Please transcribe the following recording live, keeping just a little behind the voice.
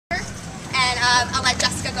I'll let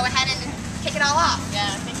Jessica go ahead and kick it all off. Yeah,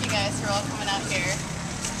 thank you guys for all coming out here.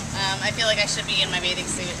 I feel like I should be in my bathing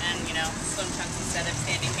suit and, you know, swim trunks instead of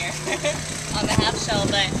standing here on the half shell,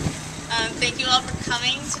 but thank you all for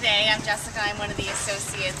coming today. I'm Jessica. I'm one of the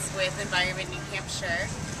associates with Environment New Hampshire,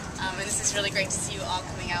 and this is really great to see you all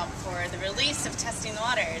coming out for the release of Testing the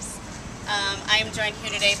Waters. I am joined here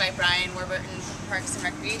today by Brian Warburton from Parks and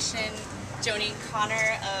Recreation, Joni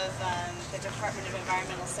Connor of the Department of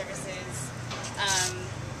Environmental Services,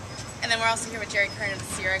 and then we're also here with Jerry Kern of the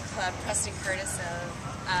Sierra Club, Preston Curtis of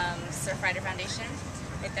Surf Rider Foundation,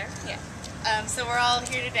 right there. Yeah. So we're all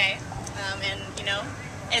here today, and you know,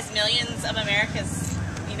 as millions of Americans,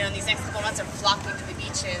 you know, in these next couple months are flocking to the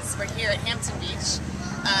beaches, we're here at Hampton Beach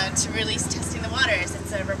to release Testing the Waters.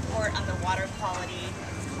 It's a report on the water quality.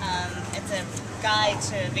 It's a guide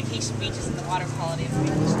to vacation beaches and the water quality of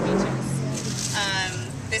vacation beaches.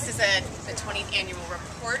 This is the 20th annual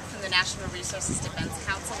report from the National Resources Defense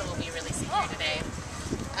Council that we'll be releasing here today.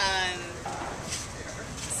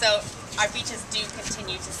 So our beaches do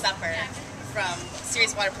continue to suffer from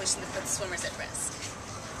serious water pollution that puts swimmers at risk.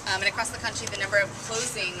 And across the country, the number of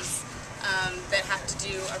closings that have to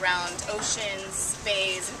do around oceans,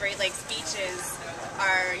 bays, and Great Lakes beaches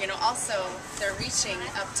are, you know, also they're reaching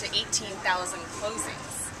up to 18,000 closings.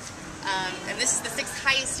 And this is the 6th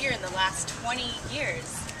highest year in the last 20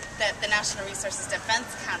 years that the National Resources Defense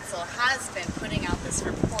Council has been putting out this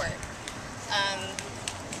report.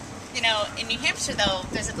 You know, in New Hampshire, though,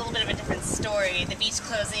 there's a little bit of a different story. The beach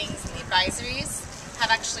closings and the advisories have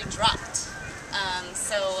actually dropped.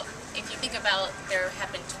 So if you think about, there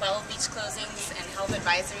have been 12 beach closings and health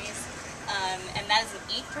advisories, and that is an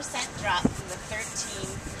 8% drop from the 13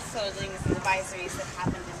 closings and advisories that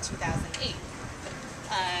happened in 2008.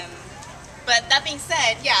 But that being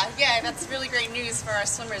said, yeah, that's really great news for our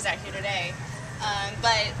swimmers out here today.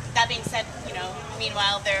 But that being said, you know,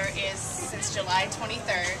 meanwhile, there is, since July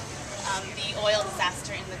 23rd, the oil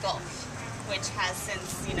disaster in the Gulf, which has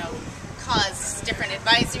since, you know, caused different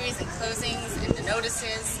advisories and closings and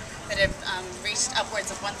notices that have reached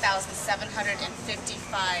upwards of 1,755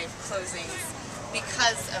 closings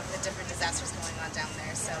because of the different disasters going on down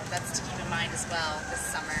there. So that's to keep in mind as well this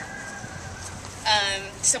summer.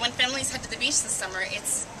 So when families head to the beach this summer,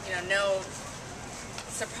 it's, you know, no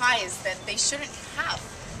surprise that they shouldn't have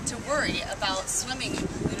to worry about swimming in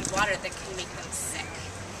polluted water that can make them sick.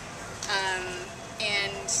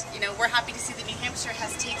 And, you know, we're happy to see that New Hampshire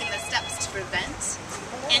has taken the steps to prevent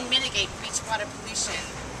and mitigate beach water pollution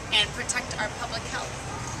and protect our public health.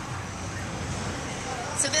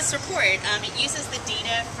 So this report, it uses the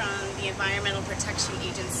data from the Environmental Protection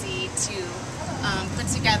Agency to put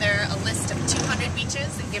together a list of 200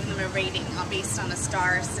 beaches and give them a rating based on a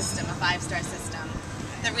star system, a 5-star system.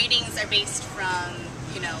 The ratings are based from,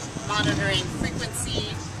 you know, monitoring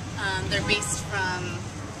frequency. They're based from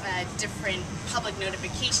different public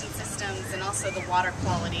notification systems and also the water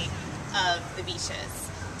quality of the beaches.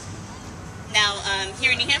 Now,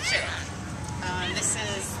 here in New Hampshire, this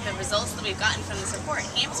is the results that we've gotten from this report.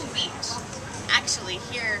 Hampton Beach, actually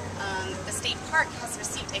here, the state park has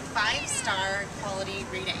received a 5-star quality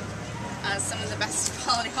rating. Some of the best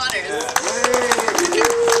quality waters.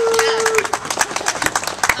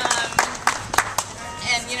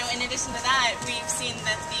 And you know, in addition to that, we've seen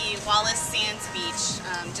that the Wallace Sands Beach,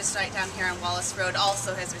 just right down here on Wallace Road,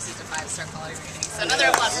 also has received a 5-star quality rating. So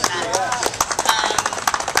another applause for that.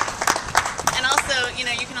 And also, you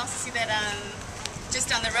know, you can also see that just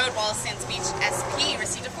down the road, Wallace Sands Beach SP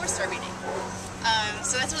received a 4-star rating.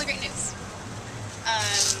 So that's really great news.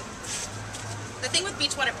 The thing with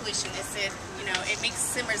beach water pollution is that, you know, it makes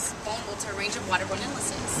swimmers vulnerable to a range of waterborne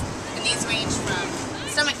illnesses. And these range from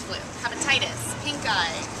stomach flu, hepatitis, pink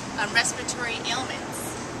eye, respiratory ailments.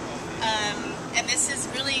 And this is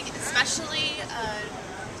really especially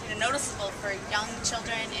you know, noticeable for young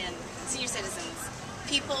children and senior citizens,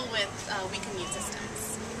 people with weak immune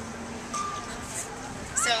systems.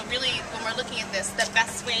 So really, when we're looking at this, the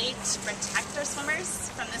best way to protect our swimmers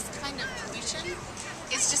from this kind of pollution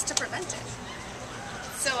is just to prevent it.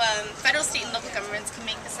 So federal, state, and local governments can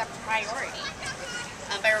make this a priority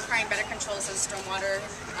by requiring better controls on stormwater,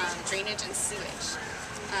 drainage, and sewage.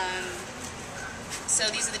 So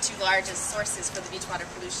these are the 2 largest sources for the beach water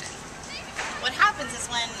pollution. What happens is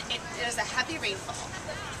when there's a heavy rainfall,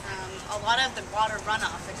 a lot of the water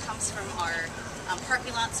runoff that comes from our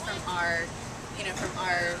parking lots, from our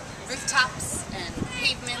rooftops and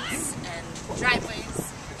pavements and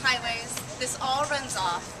driveways, highways, this all runs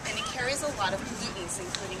off and it carries a lot of pollutants,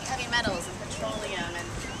 including heavy metals and petroleum and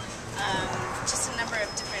just a number of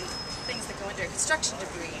different things that go into it, construction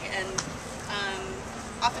debris and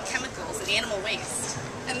often chemicals and animal waste.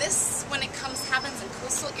 And this, when it happens in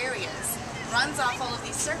coastal areas, runs off all of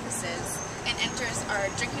these surfaces and enters our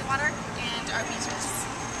drinking water and our beaches.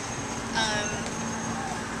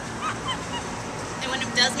 And when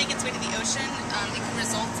it does make its way to the ocean, it can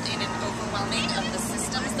result in an overwhelming of the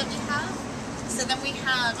systems that we have. So then we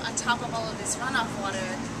have, on top of all of this runoff water,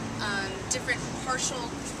 different partial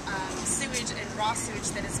sewage and raw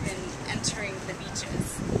sewage that has been entering the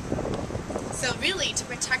beaches. So really, to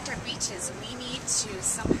protect our beaches, we need to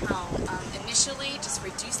somehow initially just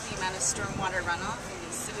reduce the amount of stormwater runoff and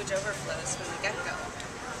these sewage overflows from the get-go.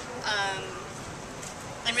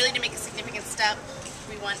 And really, to make a significant step,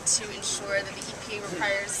 we want to ensure that the EPA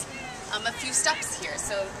requires a few steps here.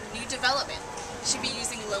 So new development should be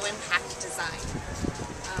using low-impact design.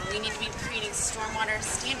 We need to be creating stormwater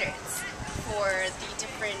standards for the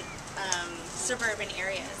different suburban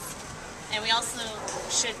areas. And we also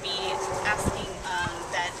should be asking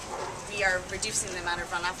that we are reducing the amount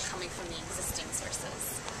of runoff coming from the existing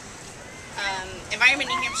sources. Environment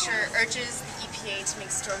New Hampshire urges the EPA to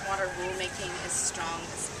make stormwater rulemaking as strong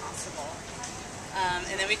as possible.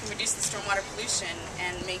 And then we can reduce the stormwater pollution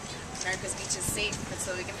and make America's beaches safe,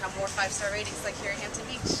 so we can have more 5-star ratings like here at Hampton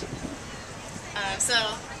Beach. So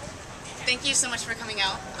thank you so much for coming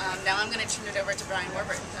out. Now I'm going to turn it over to Brian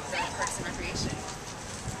Warburton of the Parks and Recreation.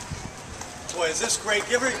 Boy, is this great.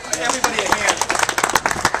 Give everybody a hand.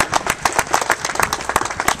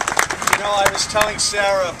 You know, I was telling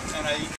Sarah, and I